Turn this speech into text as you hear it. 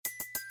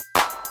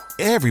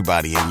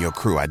Everybody in your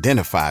crew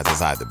identifies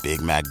as either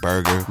Big Mac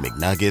Burger,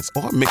 McNuggets,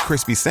 or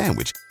McCrispy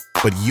Sandwich.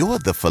 But you're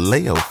the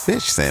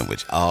Filet-O-Fish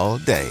Sandwich all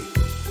day.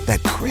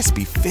 That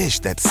crispy fish,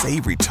 that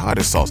savory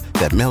tartar sauce,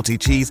 that melty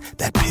cheese,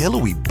 that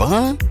pillowy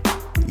bun.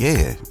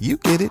 Yeah, you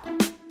get it.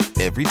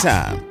 Every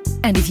time.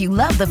 And if you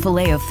love the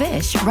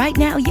Filet-O-Fish, right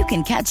now you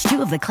can catch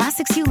two of the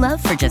classics you love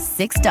for just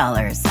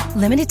 $6.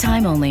 Limited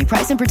time only.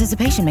 Price and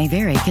participation may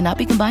vary. Cannot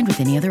be combined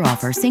with any other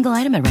offer. Single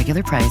item at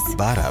regular price.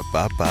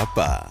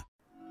 Ba-da-ba-ba-ba.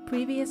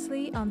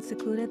 Previously on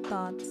Secluded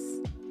Thoughts.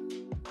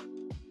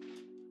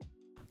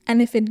 And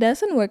if it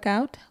doesn't work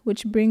out,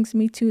 which brings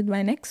me to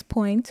my next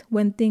point,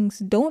 when things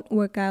don't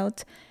work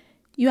out,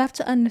 you have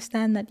to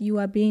understand that you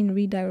are being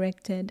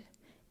redirected.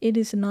 It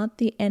is not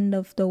the end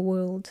of the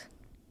world.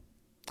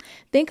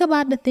 Think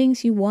about the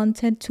things you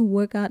wanted to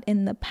work out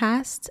in the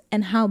past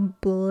and how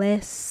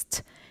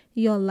blessed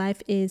your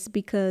life is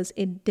because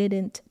it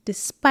didn't,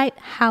 despite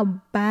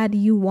how bad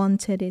you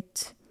wanted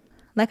it.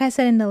 Like I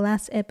said in the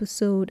last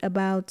episode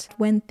about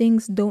when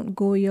things don't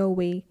go your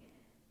way.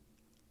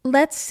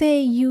 Let's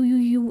say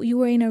you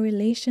were in a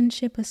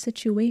relationship, a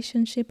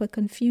situationship, a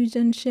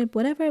confusionship,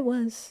 whatever it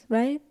was,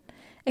 right?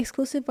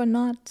 Exclusive or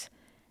not.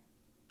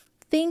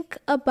 Think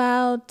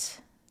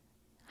about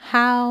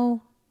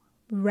how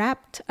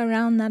wrapped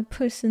around that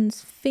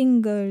person's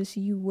fingers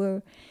you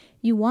were.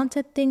 You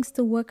wanted things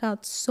to work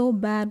out so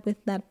bad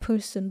with that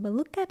person, but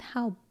look at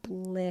how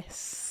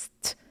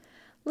blessed.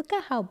 Look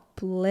at how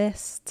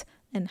blessed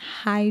and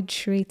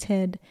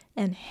hydrated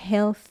and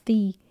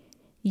healthy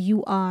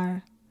you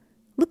are.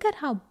 Look at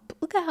how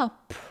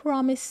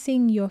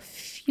promising your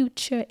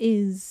future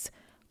is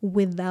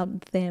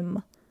without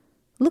them.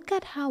 Look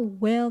at how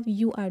well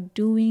you are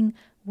doing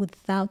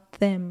without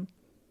them.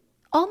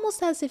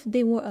 Almost as if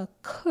they were a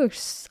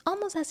curse,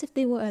 almost as if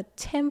they were a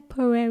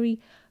temporary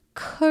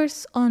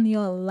curse on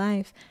your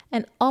life,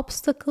 an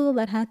obstacle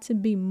that had to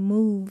be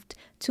moved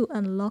to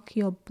unlock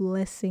your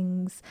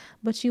blessings.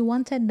 But you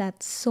wanted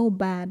that so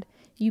bad.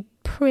 You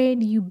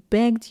prayed, you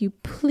begged, you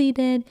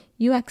pleaded,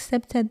 you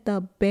accepted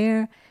the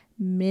bare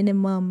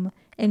minimum,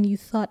 and you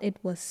thought it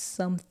was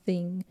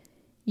something.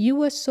 You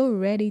were so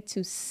ready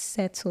to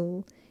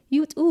settle.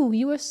 You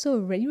were so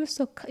ready. You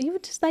were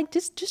just like,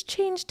 just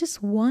change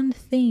this one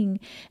thing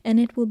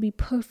and it will be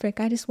perfect.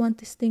 I just want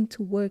this thing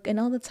to work. And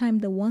all the time,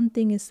 the one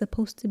thing is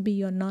supposed to be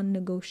your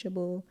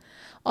non-negotiable.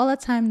 All the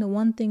time, the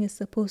one thing is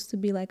supposed to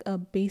be like a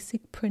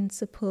basic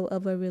principle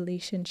of a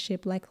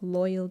relationship, like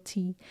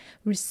loyalty,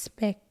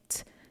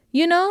 respect.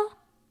 You know?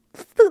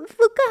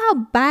 Look at how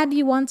bad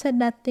you wanted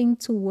that thing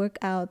to work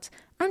out.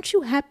 Aren't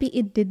you happy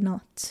it did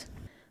not?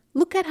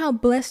 Look at how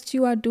blessed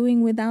you are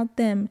doing without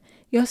them.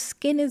 Your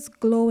skin is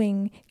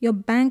glowing. Your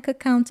bank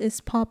account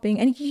is popping.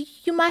 And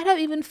you might have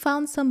even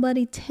found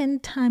somebody 10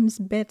 times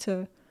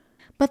better.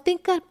 But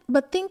think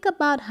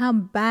about how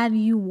bad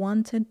you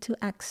wanted to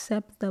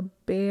accept the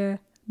bare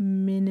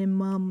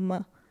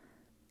minimum.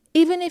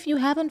 Even if you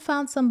haven't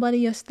found somebody,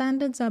 your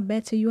standards are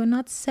better. You are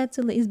not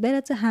settling. It's better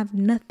to have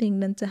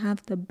nothing than to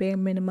have the bare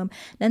minimum,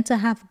 than to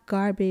have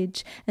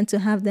garbage and to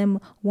have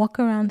them walk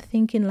around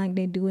thinking like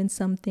they're doing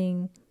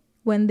something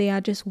when they are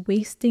just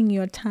wasting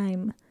your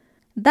time.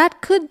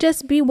 That could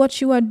just be what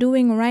you are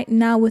doing right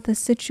now with a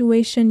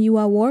situation you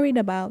are worried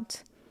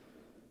about.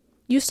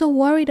 You're so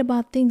worried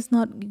about things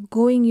not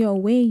going your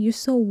way. You're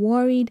so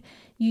worried.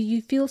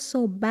 You feel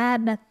so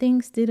bad that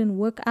things didn't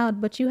work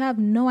out, but you have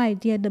no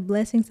idea the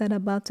blessings that are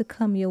about to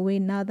come your way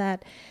now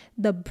that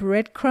the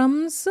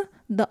breadcrumbs,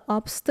 the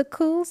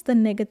obstacles, the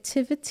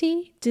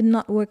negativity did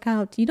not work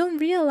out. You don't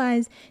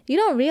realize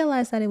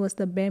that it was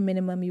the bare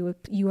minimum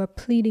you are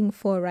pleading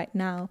for right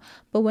now.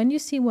 But when you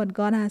see what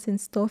God has in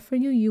store for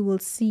you, you will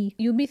see.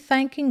 You'll be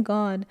thanking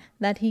God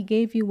that He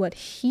gave you what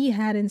He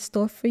had in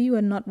store for you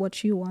and not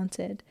what you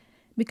wanted.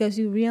 Because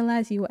you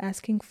realize you were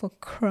asking for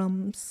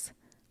crumbs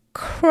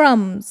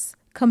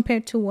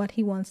compared to what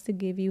He wants to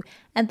give you.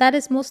 And that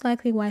is most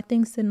likely why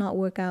things did not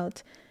work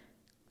out.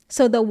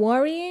 So the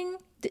worrying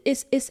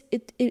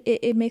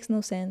it makes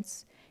no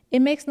sense. It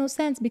makes no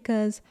sense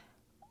because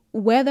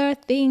whether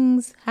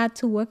things had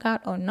to work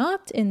out or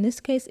not, in this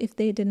case, if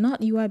they did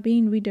not, you are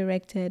being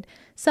redirected.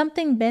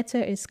 Something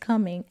better is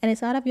coming and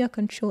it's out of your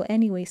control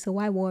anyway, so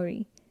why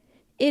worry?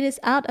 It is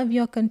out of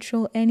your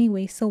control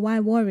anyway, so why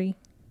worry?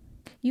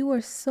 You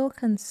were so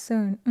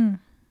concerned.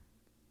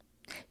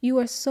 You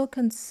were so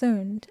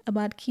concerned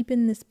about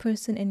keeping this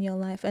person in your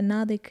life, and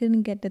now they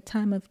couldn't get the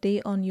time of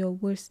day on your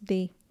worst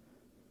day.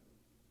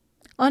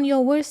 On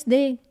your worst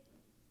day,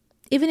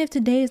 even if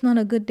today is not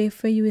a good day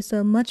for you, it's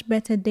a much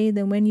better day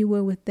than when you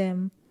were with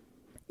them.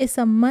 It's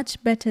a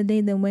much better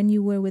day than when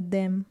you were with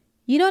them.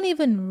 You don't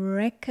even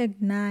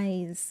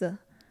recognize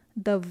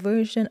the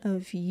version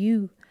of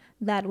you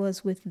that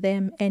was with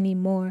them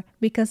anymore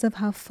because of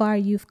how far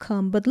you've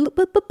come. But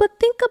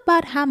think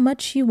about how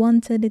much you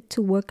wanted it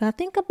to work out.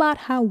 Think about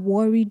how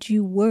worried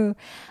you were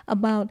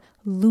about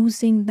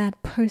losing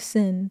that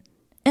person.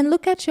 And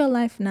look at your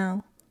life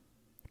now.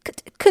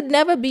 Could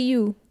never be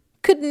you.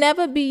 Could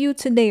never be you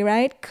today,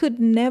 right? Could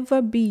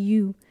never be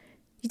you.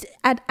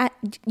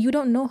 You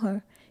don't know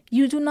her.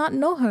 You do not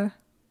know her.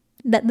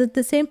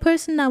 The same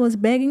person that was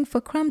begging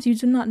for crumbs, you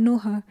do not know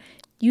her.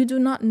 You do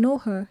not know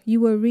her. You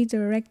were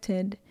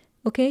redirected.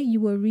 Okay? You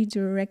were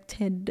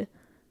redirected.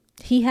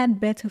 He had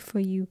better for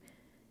you.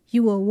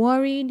 You were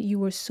worried. You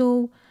were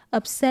so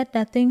upset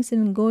that things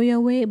didn't go your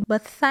way.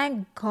 But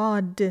thank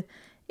God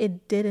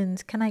it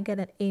didn't. Can I get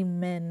an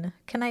amen?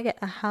 Can I get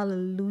a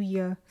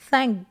hallelujah?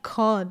 Thank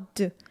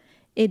God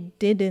it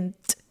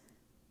didn't.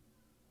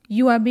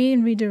 You are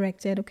being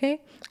redirected,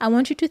 okay? I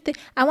want you to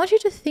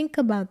think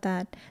about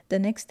that the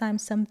next time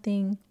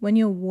when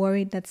you're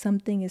worried that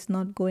something is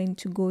not going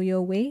to go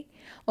your way,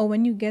 or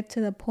when you get to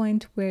the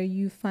point where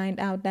you find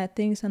out that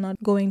things are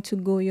not going to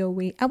go your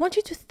way. I want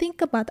you to think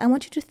about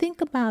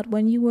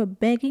when you were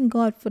begging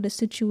God for the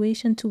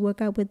situation to work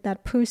out with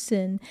that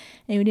person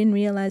and you didn't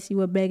realize you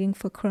were begging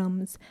for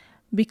crumbs.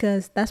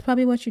 Because that's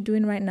probably what you're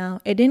doing right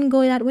now. It didn't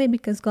go that way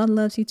because God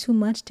loves you too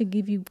much to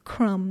give you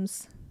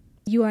crumbs.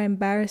 You are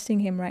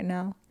embarrassing him right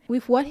now.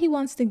 With what he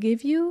wants to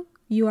give you,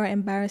 you are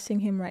embarrassing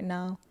him right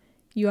now.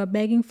 You are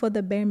begging for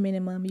the bare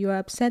minimum. You are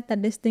upset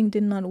that this thing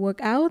did not work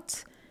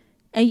out.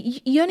 And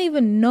you don't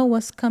even know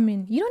what's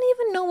coming. You don't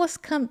even know what's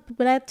coming.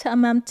 But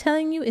I'm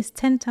telling you, it's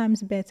 10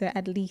 times better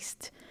at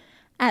least.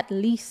 At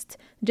least.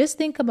 Just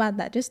think about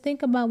that. Just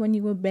think about when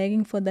you were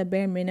begging for the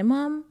bare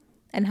minimum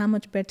and how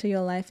much better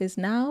your life is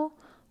now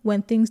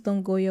when things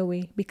don't go your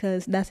way,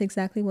 because that's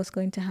exactly what's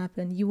going to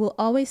happen. You will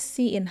always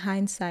see in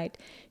hindsight.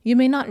 You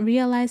may not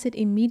realize it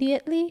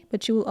immediately,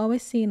 but you will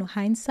always see in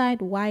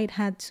hindsight why it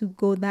had to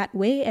go that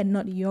way and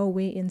not your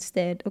way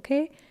instead,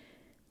 okay?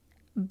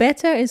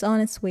 Better is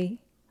on its way.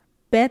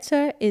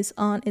 Better is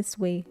on its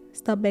way.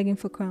 Stop begging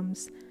for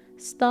crumbs.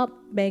 Stop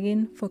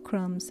begging for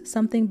crumbs.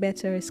 Something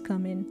better is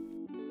coming.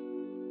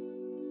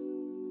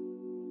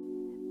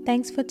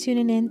 Thanks for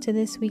tuning in to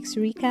this week's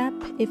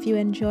recap. If you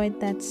enjoyed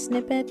that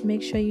snippet,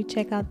 make sure you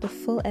check out the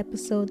full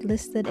episode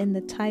listed in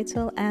the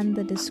title and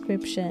the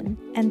description.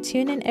 And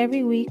tune in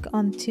every week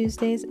on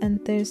Tuesdays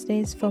and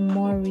Thursdays for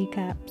more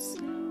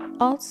recaps.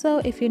 Also,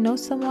 if you know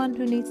someone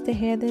who needs to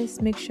hear this,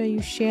 make sure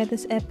you share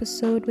this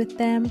episode with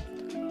them.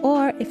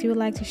 Or if you would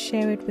like to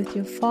share it with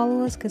your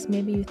followers, because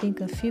maybe you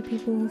think a few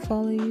people who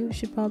follow you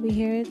should probably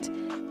hear it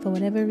for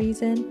whatever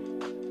reason,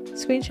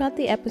 screenshot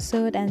the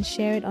episode and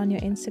share it on your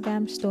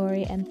Instagram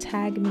story and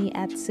tag me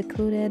at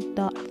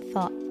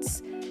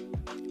secluded.thoughts.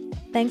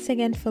 Thanks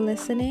again for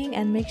listening,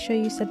 and make sure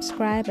you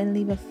subscribe and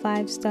leave a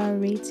 5-star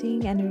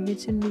rating and a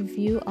written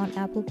review on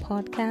Apple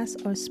Podcasts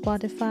or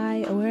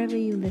Spotify or wherever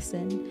you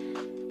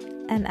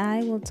listen. And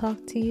I will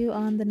talk to you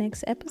on the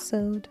next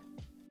episode.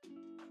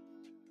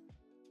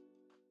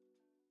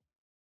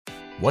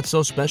 What's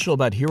so special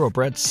about Hero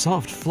Bread's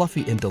soft,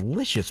 fluffy, and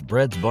delicious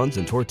breads, buns,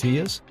 and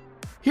tortillas?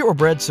 Hero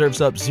Bread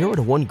serves up 0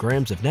 to 1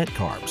 grams of net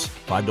carbs,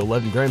 5 to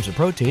 11 grams of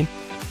protein,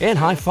 and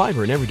high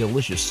fiber in every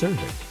delicious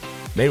serving.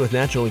 Made with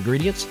natural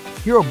ingredients,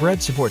 Hero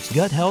Bread supports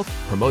gut health,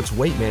 promotes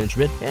weight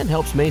management, and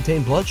helps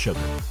maintain blood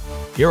sugar.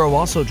 Hero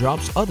also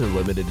drops other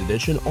limited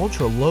edition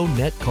ultra-low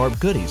net carb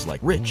goodies like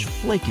rich,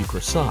 flaky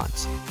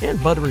croissants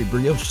and buttery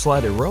brioche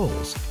slider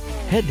rolls.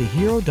 Head to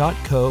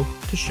hero.co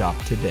to shop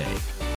today.